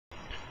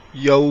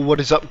Yo, what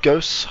is up,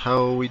 ghosts?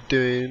 How are we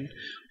doing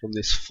on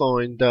this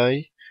fine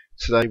day?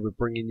 Today we're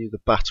bringing you the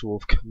Battle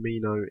of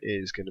Kamino.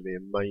 It is going to be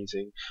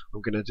amazing.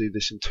 I'm going to do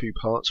this in two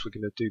parts. We're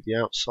going to do the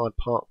outside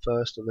part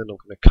first, and then I'm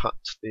going to cut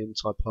to the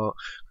inside part,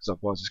 because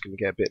otherwise it's going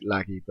to get a bit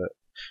laggy. But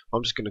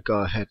I'm just going to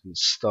go ahead and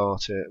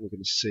start it. We're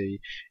going to see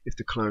if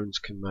the clones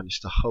can manage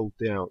to hold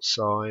the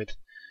outside,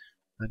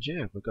 and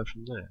yeah, we'll go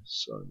from there.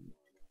 So,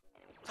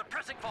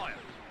 suppressing fire.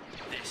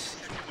 This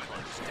is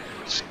close.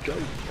 Let's go.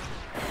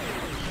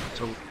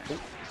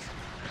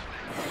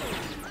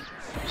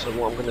 So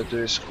what I'm going to do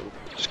is I'm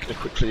just going to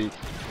quickly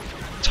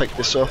take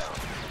this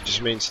off. It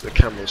just means the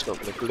camera's not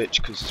going to glitch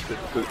because it's a bit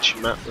of a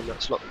glitchy map when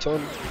that's locked on.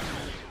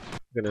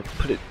 I'm going to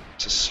put it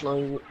to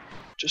slow,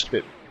 just a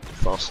bit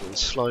faster than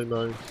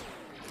slow-mo.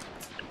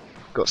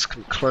 Got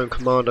some clone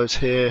commandos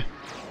here,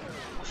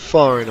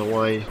 firing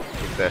away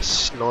with their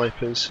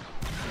snipers,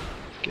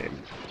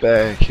 getting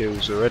bare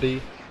kills already.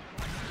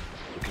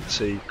 You can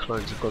see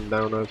clones have gone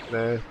down over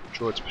there,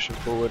 droids pushing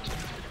forward.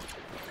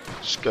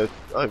 Just go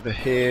over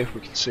here,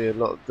 we can see a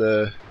lot of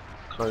the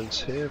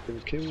clones here have been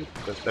killed.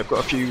 They've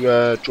got a few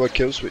droid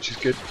kills, which is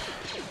good.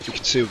 You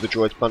can see all the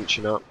droids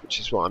bunching up, which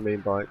is what I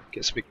mean by it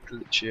gets a bit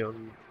glitchy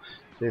on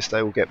this.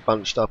 They all get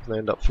bunched up and they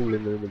end up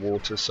falling in the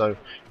water. So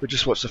we'll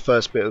just watch the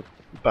first bit of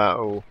the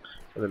battle,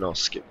 and then I'll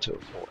skip to a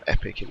more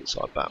epic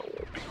inside battle. It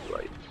would be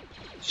great.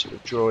 So the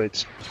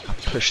droids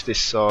have pushed this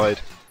side.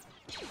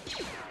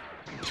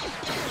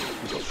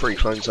 We've got 3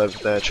 clones over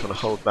there trying to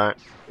hold back.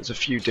 There's a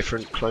few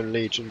different clone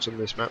legions on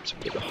this map. So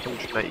we've got the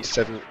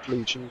 187th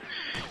Legion,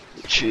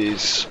 which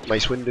is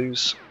Mace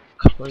Windu's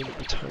Clone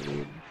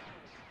Battalion.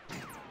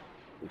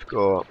 We've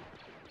got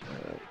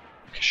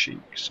Shaak,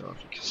 so I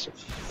think it's the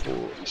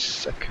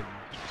 42nd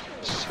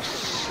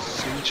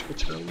Siege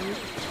Battalion.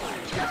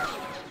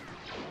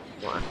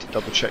 Might have to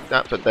double check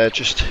that, but they're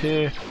just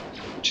here,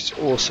 which is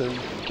awesome.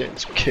 Getting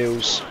some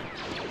kills.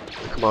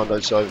 The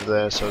commandos over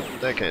there, so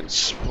they're getting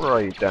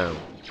sprayed down.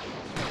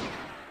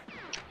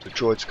 The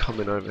droids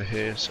coming over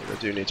here, so they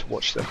do need to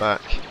watch their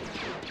back.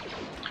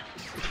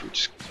 If we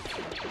just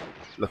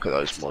look at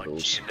those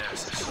models,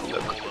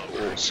 look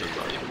awesome.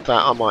 In fact,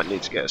 I might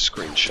need to get a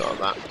screenshot of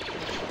that,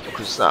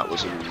 because that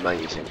was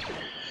amazing.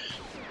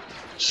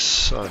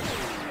 So,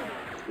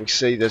 you can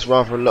see there's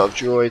rather a lot of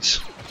droids.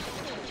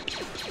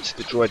 It's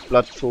the droid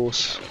blood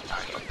force.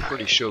 I'm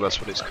pretty sure that's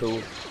what it's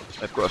called.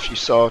 They've got a few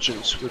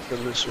sergeants with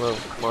them as well,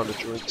 commander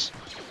droids,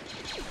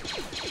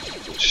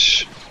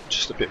 which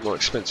just a bit more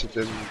expensive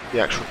than the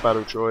actual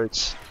battle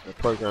droids. The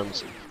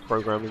programming's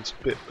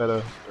a bit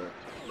better, but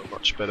not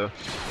much better.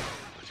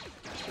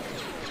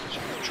 So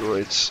the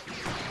droids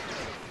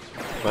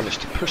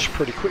managed to push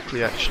pretty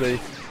quickly actually,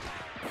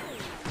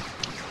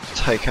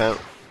 take out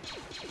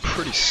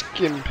pretty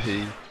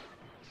skimpy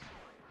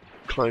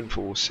clone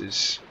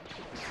forces.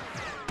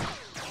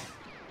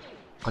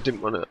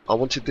 I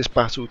wanted this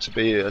battle to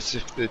be as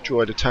if the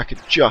droid attack had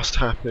just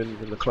happened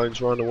and the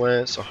clones were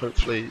unaware, so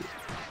hopefully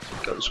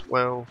it goes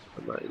well,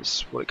 and that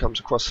is what it comes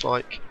across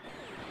like.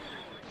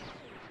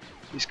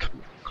 These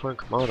clone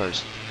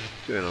commandos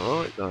doing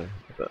alright though.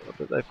 I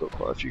bet they've got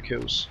quite a few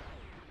kills.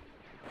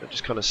 They're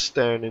just kind of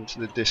staring into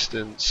the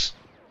distance.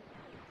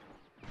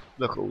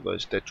 Look at all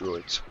those dead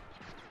droids.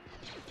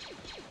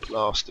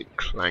 Blasted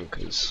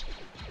clankers.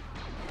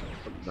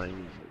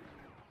 Amazing.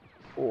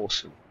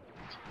 Awesome.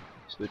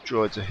 So the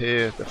droids are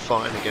here, they're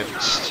fighting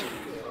against...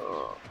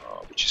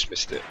 we just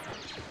missed it.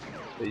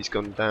 He's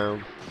gone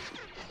down.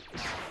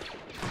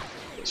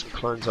 Got some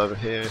clones over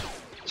here.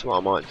 So what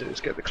I might do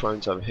is get the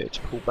clones over here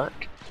to pull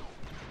back.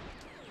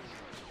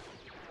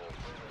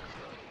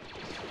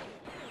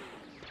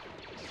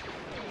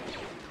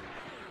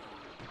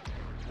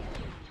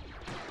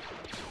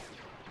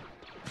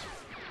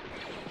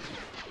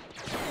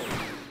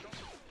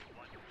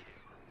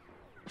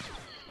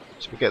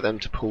 So we get them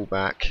to pull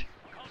back.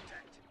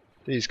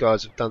 These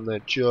guys have done their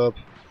job,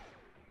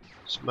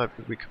 so maybe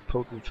we can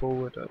pull them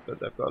forward, but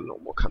they've got a lot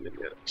more coming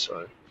yet,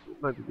 so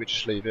maybe we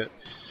just leave it.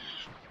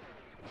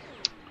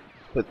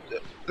 But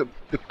the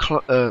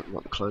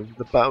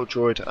battle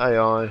droid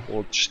AI,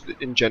 or just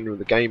in general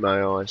the game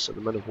AI, so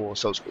the Men of War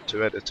Assault Squad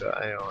 2 editor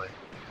AI,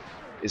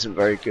 isn't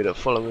very good at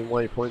following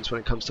waypoints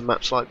when it comes to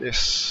maps like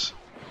this.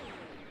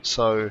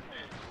 So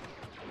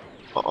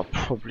I'll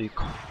probably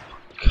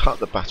cut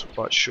the battle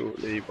quite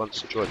shortly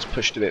once the droids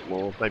pushed a bit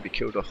more, maybe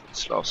killed off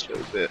this last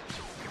little bit.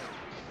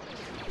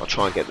 I'll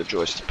try and get the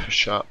droids to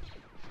push up.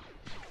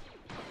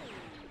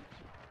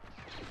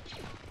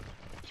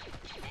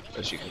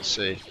 As you can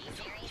see,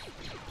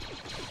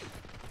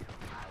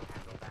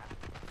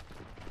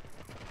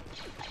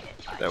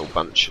 they're all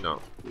bunching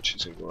up, which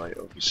isn't great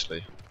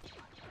obviously.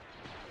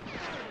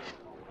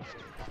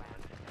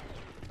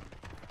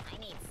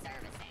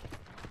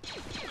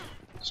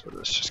 So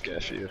let's just get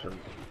a few of them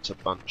to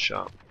bunch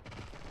up.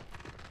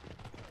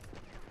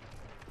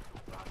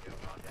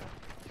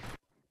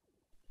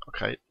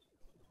 Okay,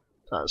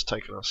 that has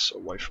taken us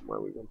away from where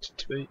we wanted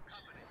to be.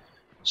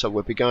 So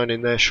we'll be going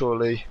in there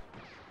shortly.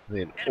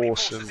 An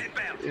awesome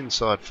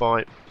inside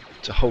fight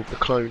to hold the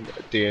clone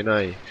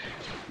DNA.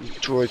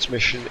 droid's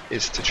mission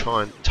is to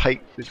try and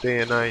take the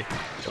DNA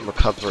and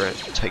recover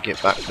it and take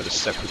it back for the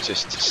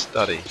separatists to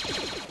study.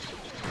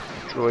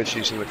 Droids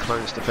using the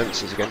clones'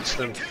 defences against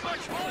them.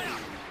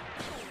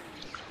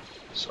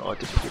 So I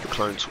did pull the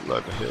clones all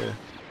over here.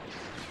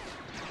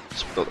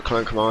 So we've got the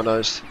clone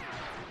commandos,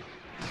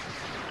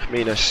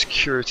 Kamino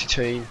security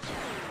team,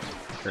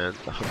 and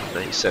the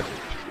 187th,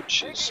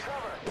 which is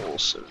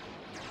awesome.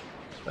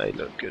 They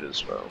look good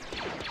as well.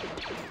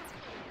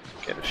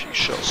 Getting a few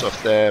shots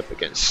off there, but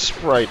getting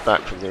sprayed back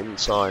from the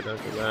inside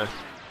over there.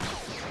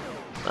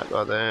 That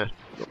guy there,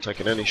 not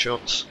taking any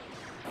shots.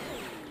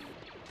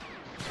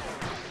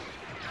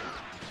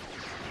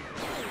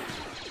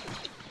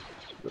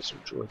 So got some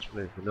droids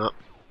moving up,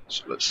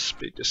 so let's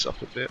speed this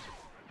up a bit.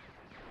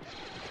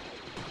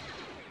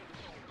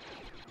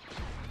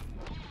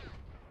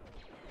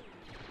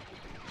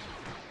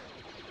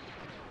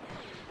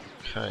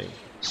 Okay,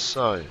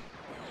 so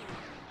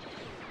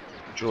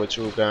droids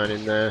are all going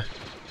in there.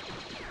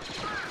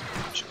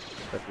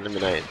 I've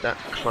eliminated that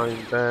clone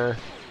there.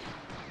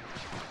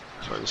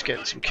 Clone's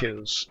getting some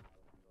kills.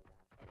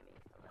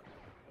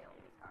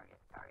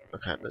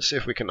 Okay, let's see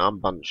if we can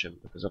unbunch him,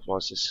 because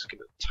otherwise this is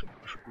going to take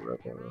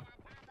forever.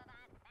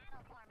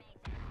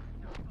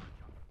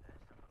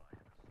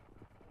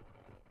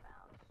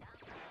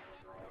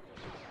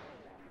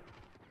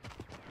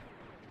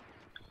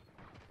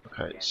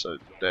 Okay, so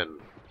then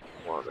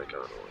why are they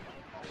going on?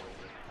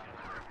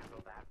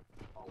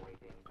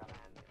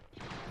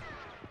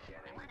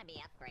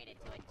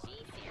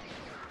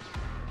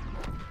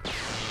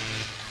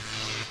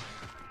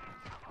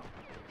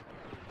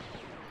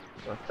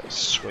 Okay,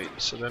 sweet.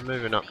 So they're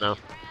moving up now.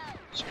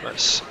 So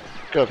let's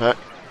go back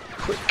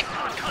quick.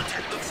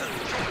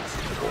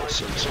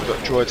 Awesome. So we've got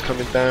droids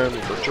coming down,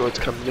 we've got droids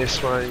coming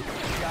this way,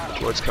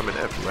 droids coming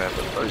everywhere,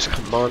 but those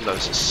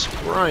commandos are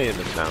spraying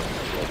them down.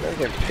 They're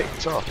getting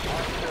picked off.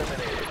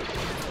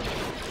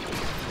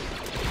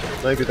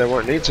 Maybe they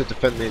won't need to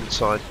defend the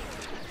inside.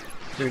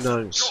 Who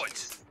knows?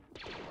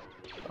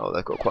 Oh,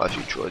 they've got quite a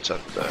few droids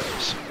over there.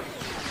 So.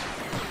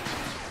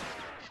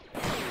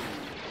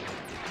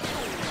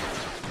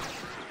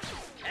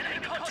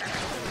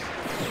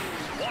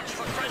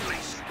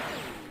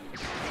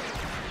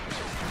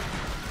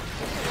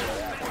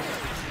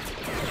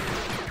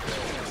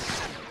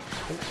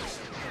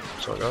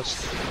 Sorry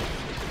guys,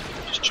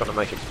 just trying to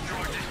make it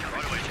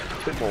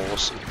a bit more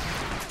awesome.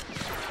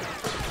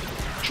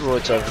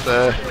 Droids over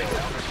there,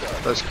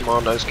 those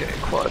commandos getting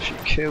quite a few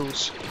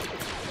kills.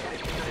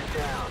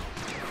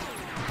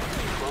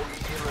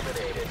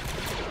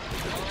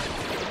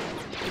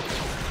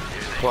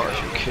 Quite a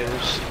few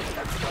kills.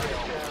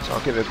 So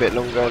I'll give it a bit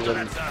longer and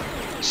then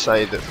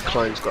say that the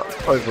clones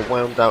got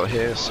overwhelmed out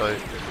here, so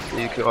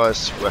you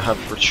guys will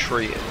have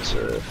retreat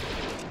into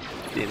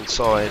the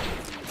inside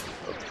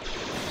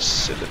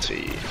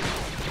facility.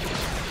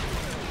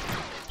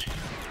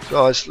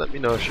 Guys, let me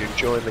know if you're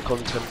enjoying the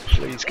content.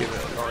 Please give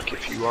it a like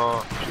if you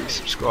are. Please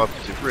subscribe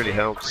because it really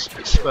helps.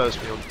 It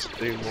spurs me on to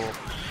do more.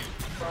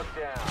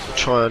 I'm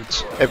trying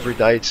every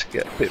day to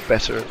get a bit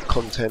better at the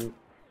content.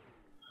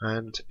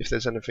 And if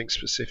there's anything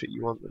specific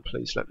you want, then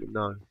please let me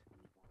know.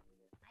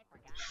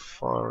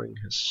 Firing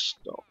has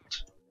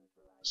stopped.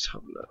 Let's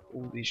have a look.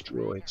 All these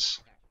droids.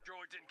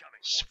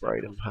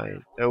 Sprayed and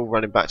paid. They're all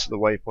running back to the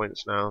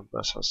waypoints now.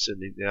 That's how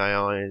silly the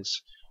AI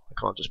is. I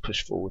can't just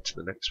push forward to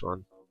the next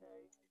one.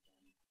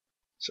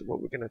 So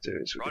what we're going to do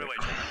is we're going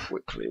to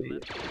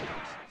quickly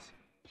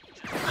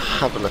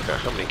have a look at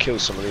how many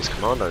kills some of these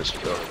commandos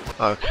have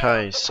got.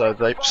 Okay, so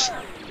they've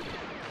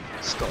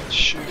started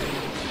shooting.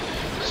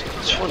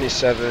 So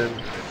 27,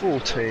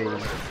 14,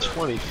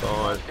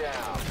 25,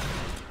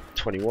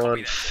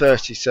 21,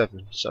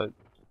 37. So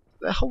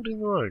they're holding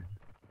their own.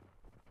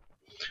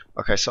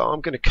 Okay, so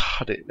I'm going to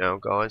cut it now,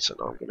 guys, and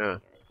I'm going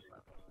to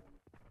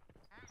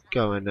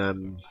go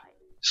and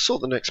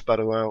sort the next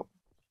battle out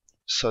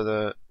so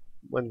that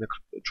when the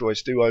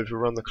droids do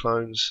overrun the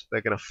clones, they're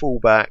going to fall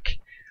back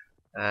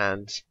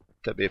and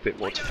there'll be a bit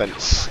more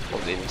defense on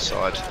the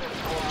inside,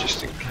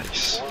 just in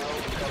case.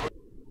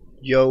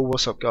 Yo,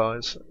 what's up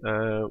guys?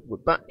 We're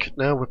back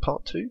now with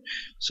part 2.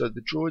 So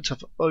the droids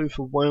have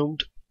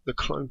overwhelmed the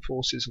clone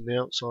forces on the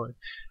outside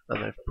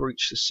and they've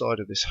breached the side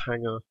of this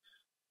hangar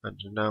and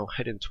are now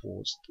heading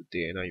towards the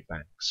DNA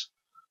banks.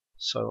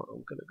 So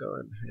I'm going to go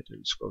ahead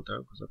and scroll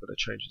down because I've got to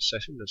change the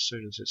setting as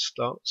soon as it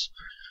starts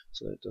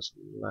so that it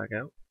doesn't lag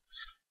out.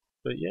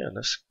 But yeah,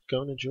 let's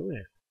go and enjoy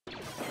it.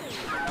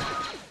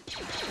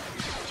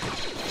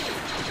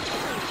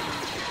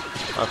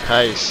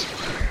 Okay,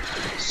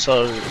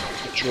 so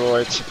the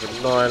droids have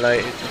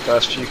annihilated the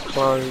first few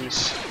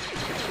clones.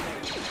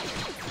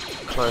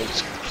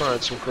 Clones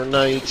fired some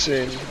grenades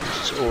in,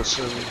 which is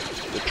awesome.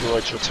 The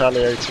droids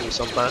retaliating with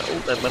some back. Oh,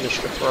 they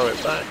managed to throw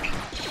it back.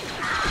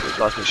 Looks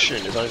like he's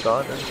shooting his own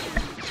guy then.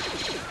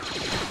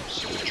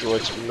 So the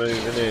droids are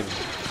moving in.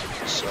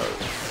 So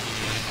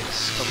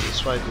let's come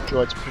this way. The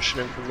droids are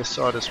pushing in from this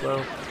side as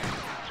well.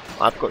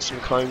 I've got some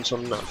clones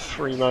on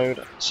free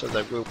mode, so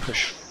they will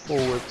push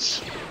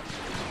forwards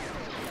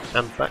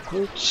and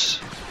backwards.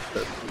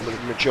 but the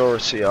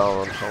majority are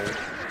on hold.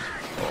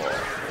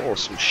 Oh,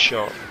 awesome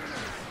shot.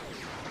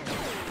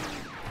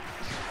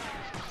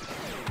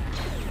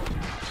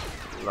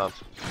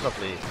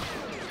 Lovely.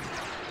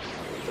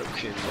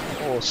 Looking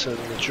awesome.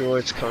 The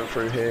droids coming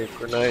through here.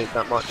 Grenade.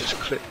 That might just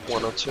clip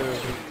one or two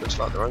of them. Looks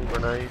like their own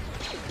grenade.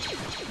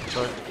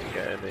 Don't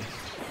get any.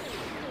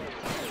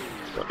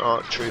 Got an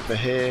ARC trooper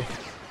here.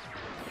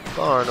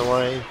 Firing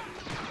away.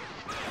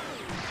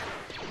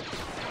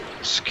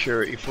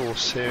 Security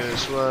force here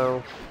as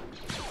well.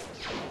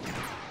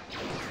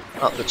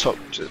 Up the top,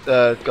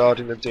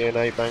 guarding the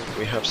DNA bank,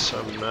 we have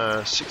some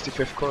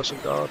 65th Crossing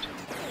Guard,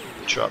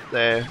 which are up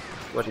there,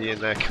 ready in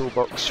their kill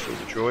box for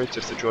the droids,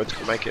 if the droids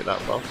can make it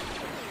that far.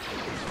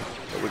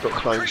 But we've got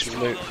clones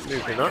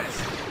moving up,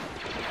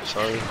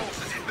 so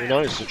who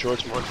knows, the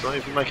droids might not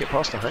even make it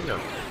past the hangar.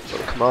 Got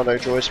the commando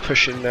droids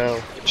pushing now,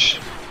 which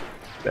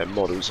their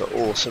models are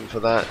awesome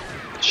for that.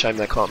 Shame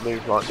they can't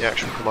move like the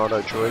actual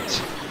commando droids.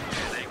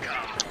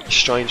 It's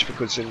strange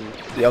because in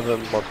the other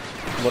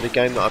modded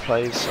game that I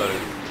played, so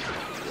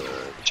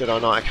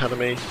Jedi Knight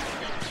Academy,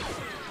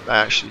 they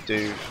actually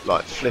do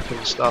like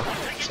flipping stuff,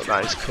 so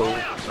that is cool.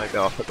 Maybe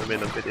I'll put them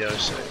in a video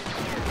soon.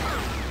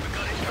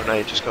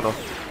 Grenade just gone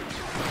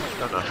off.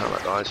 Don't know how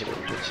that guy's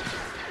injured.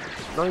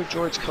 No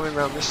droids coming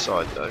around this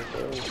side though.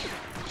 They're all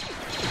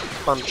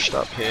bunched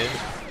up here,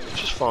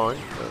 which is fine.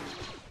 But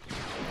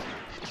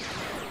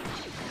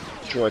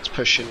droids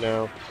pushing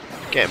now,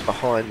 getting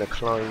behind the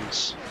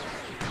clones.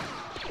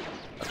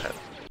 Okay,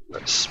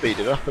 let's speed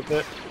it up a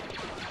bit.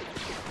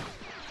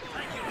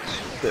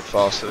 A bit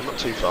faster, not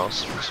too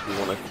fast, because we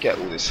want to get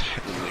all this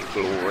heavenly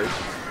glory.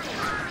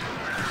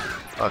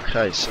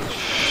 Okay, so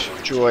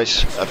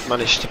droids have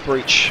managed to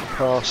breach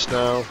past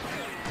now.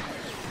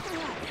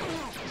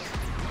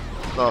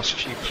 Last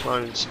few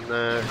clones in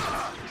there,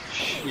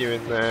 few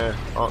in there,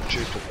 ARC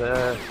trooper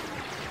there.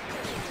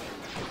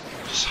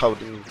 Just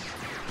holding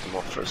them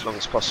off for as long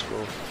as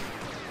possible.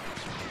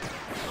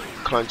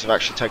 Clones have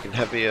actually taken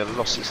heavier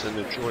losses than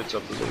the droids, I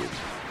believe.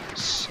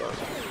 So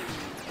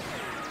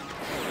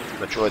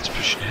the droids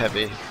pushing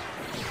heavy.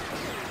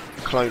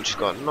 Clone just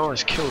got a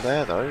nice kill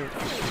there though,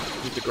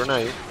 with the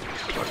grenade.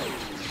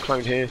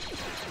 Clone here.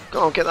 Go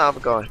on, get that other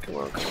guy. Come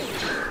on.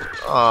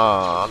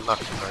 Ah,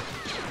 unlucky mate.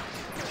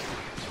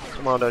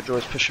 Commando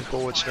droids pushing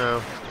forwards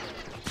now.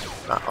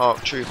 That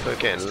ARC trooper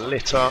getting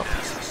lit up.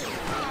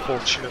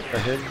 Fortunate for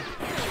him.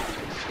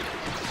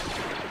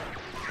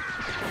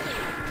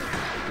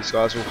 These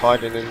guys all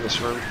hiding in this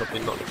room, probably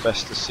not the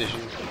best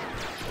decision.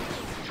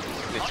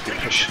 Need to be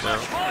pushed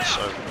out,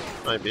 so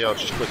maybe I'll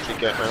just quickly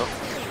get out.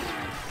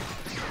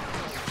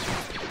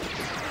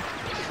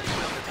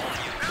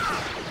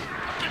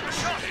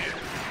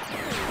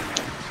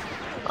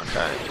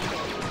 Okay,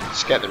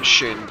 let's get them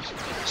shooting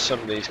some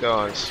of these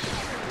guys.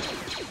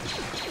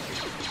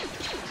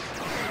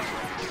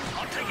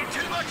 I'm taking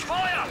too much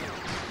fire.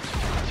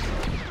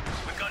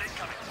 We've got it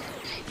coming.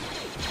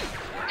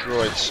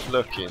 Droids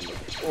looking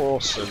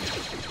awesome.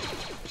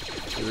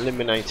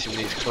 Eliminating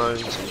these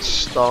clones in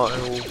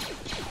style.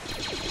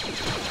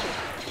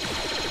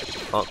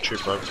 ARC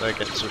trooper over there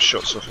getting some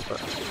shots off of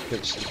that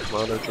against the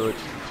commando droid.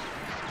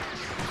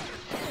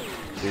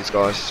 These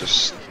guys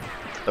just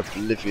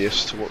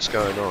oblivious to what's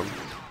going on.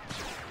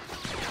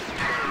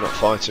 You're not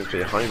fighting for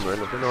your home or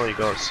anything, are you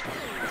guys?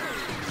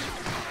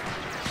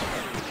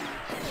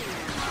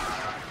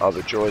 Oh,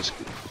 the droids,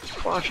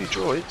 quite a few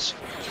droids.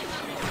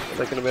 Are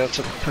they going to be able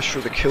to push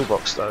through the kill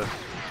box though?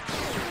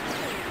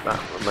 That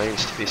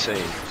remains to be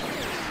seen.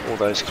 All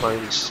those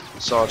clones,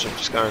 Sergeant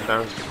just going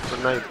down,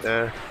 grenade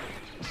there.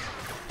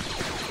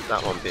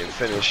 That one being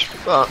finished,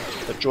 but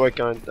the droid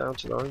going down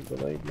to their own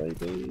grenade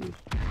maybe.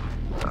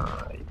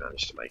 Ah, he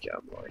managed to make it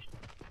out of the way.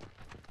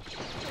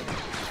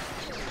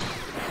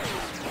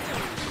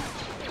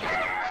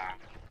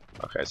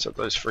 Okay, so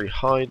those three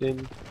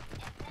hiding.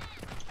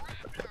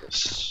 Okay,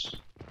 this.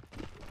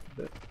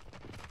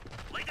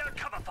 Lay down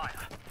cover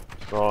fire.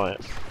 Right,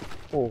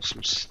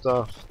 awesome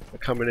stuff. They're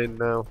coming in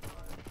now.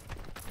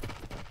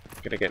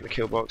 Gonna get in the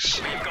kill box.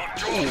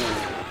 Ooh.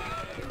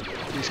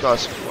 These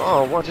guys.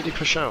 Oh, why did he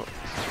push out?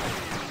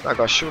 That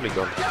guy's surely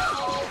gone.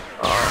 Oh.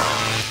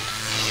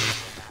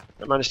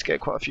 I managed to get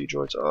quite a few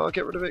droids. Oh,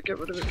 get rid of it, get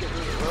rid of it, get rid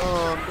of it.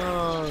 Oh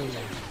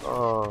no.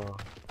 Oh.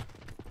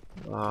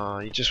 Ah,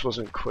 he just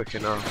wasn't quick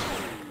enough.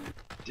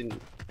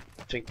 Didn't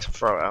think to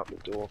throw it out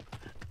the door.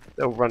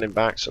 They're all running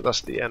back, so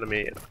that's the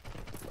enemy.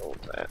 Oh,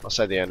 I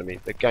say the enemy,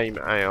 the game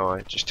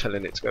AI, just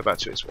telling it to go back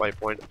to its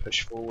waypoint and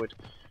push forward.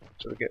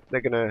 So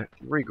they're going to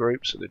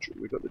regroup. So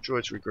we've got the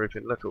droids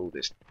regrouping. Look at all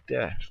this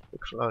death, the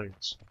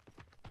clones,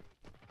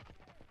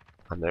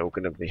 and they're all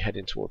going to be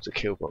heading towards the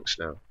kill box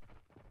now.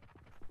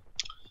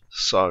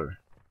 So,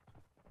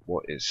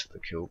 what is the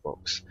kill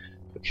box?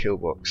 The kill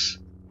box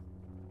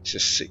is a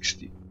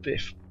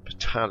 65th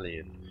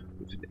Battalion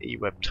with an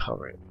E-Web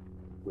turret,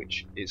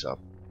 which is a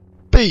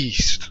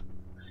beast.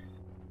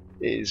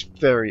 It is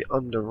very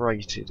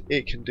underrated.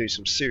 It can do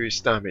some serious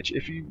damage.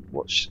 If you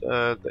watch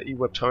the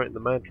E-Web turret in The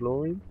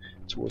Mandalorian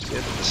towards the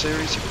end of the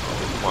series,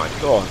 oh my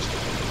god,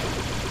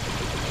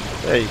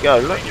 There you go,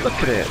 look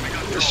at it.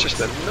 It's just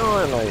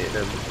annihilating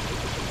them.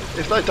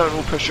 If they don't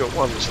all push at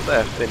once,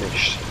 they're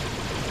finished.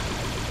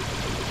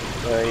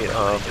 They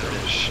are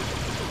finished.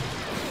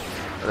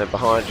 And then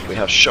behind we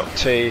have Shaak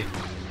Ti,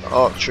 the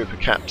ARC Trooper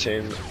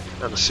Captain,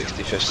 and the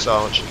 65th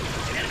Sergeant.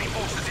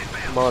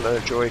 Kamino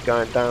droid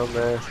going down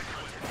there.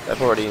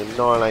 They've already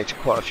annihilated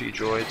quite a few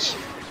droids.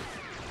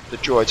 The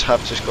droids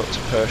have just got to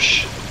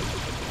push.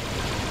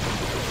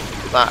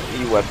 That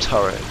E-Web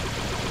turret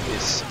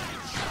is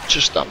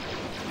just a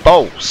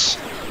bolts.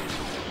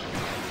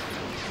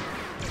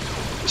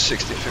 The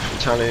 65th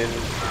Battalion,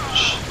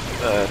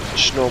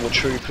 just normal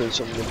troopers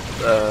on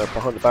the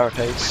behind the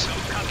barricades,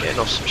 getting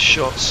off some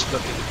shots,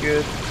 looking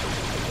good.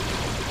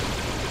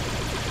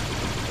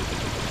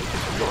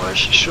 I'm not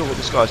actually sure what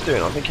this guy's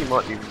doing. I think he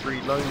might be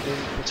reloading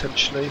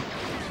potentially.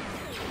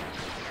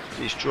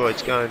 These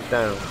droids going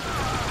down.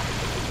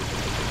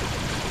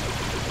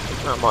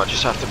 That might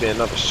just have to be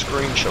another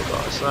screenshot,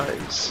 guys. That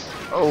is.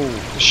 Oh,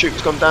 the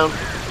choute's gone down.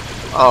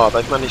 Oh,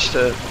 they've managed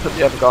to put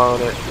the other guy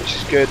on it, which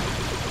is good.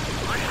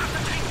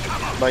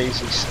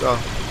 Amazing stuff.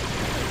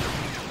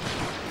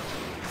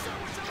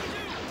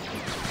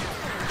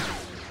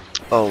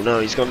 Oh no,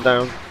 he's gone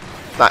down.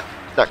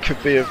 That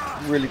could be a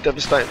really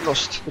devastating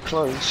loss to the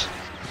clones.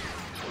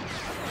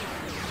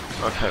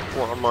 Okay,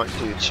 what I might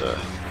do to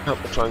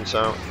help the clones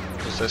out,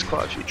 because there's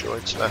quite a few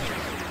droids left.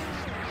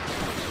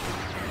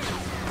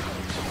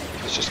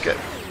 Let's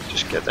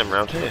just get them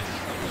round here.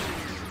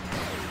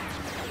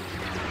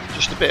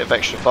 Just a bit of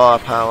extra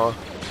firepower.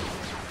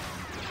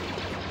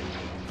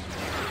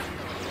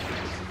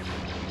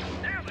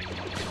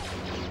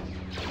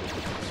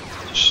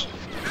 Just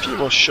a few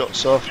more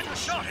shots off.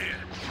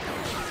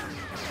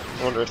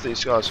 I wonder if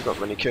these guys have got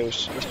many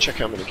kills. Let's check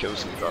how many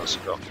kills these guys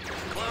have got.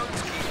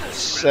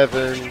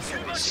 7,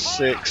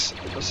 6.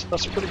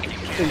 That's pretty good.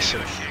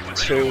 Decent.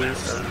 2 and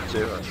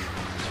 0.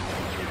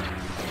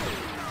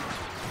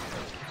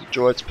 The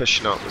droids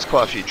pushing up. There's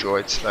quite a few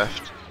droids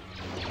left.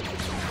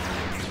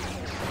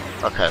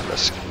 Okay,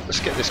 let's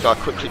get this guy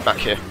quickly back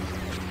here.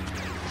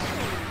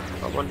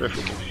 I wonder if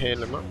we can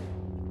heal him up.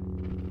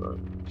 No.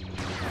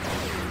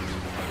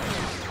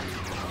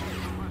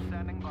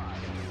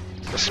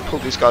 Let's pull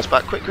these guys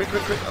back. Quick.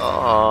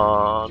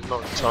 Ah,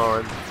 not in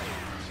time.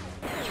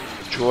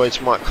 The droids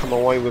might come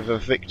away with a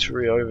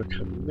victory over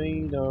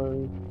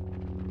Kamino.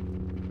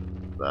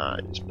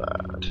 That is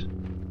bad.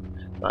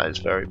 That is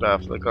very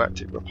bad for the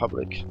Galactic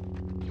Republic.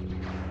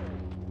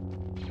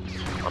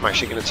 I'm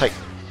actually going to take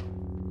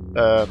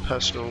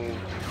personal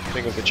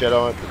thing of the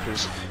Jedi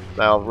because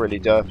they are really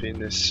derpy in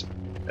this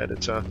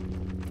editor.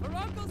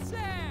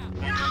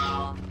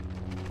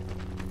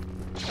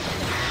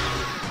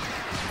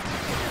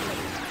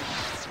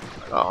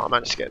 Oh, I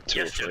managed to get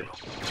 2 or 3.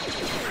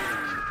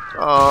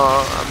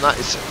 Oh, and that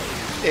is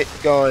it,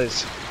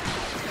 guys.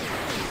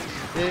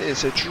 It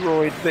is a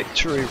droid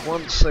victory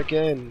once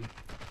again.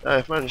 They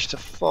have managed to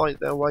fight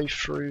their way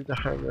through the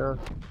hangar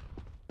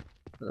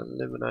and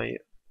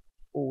eliminate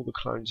all the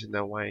clones in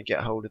their way and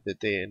get hold of the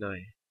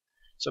DNA.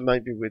 So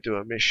maybe we'll do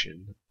a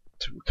mission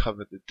to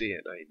recover the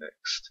DNA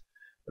next.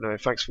 Anyway,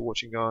 thanks for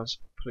watching, guys.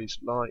 Please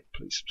like,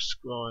 please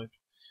subscribe,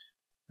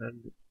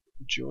 and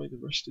enjoy the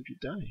rest of your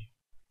day.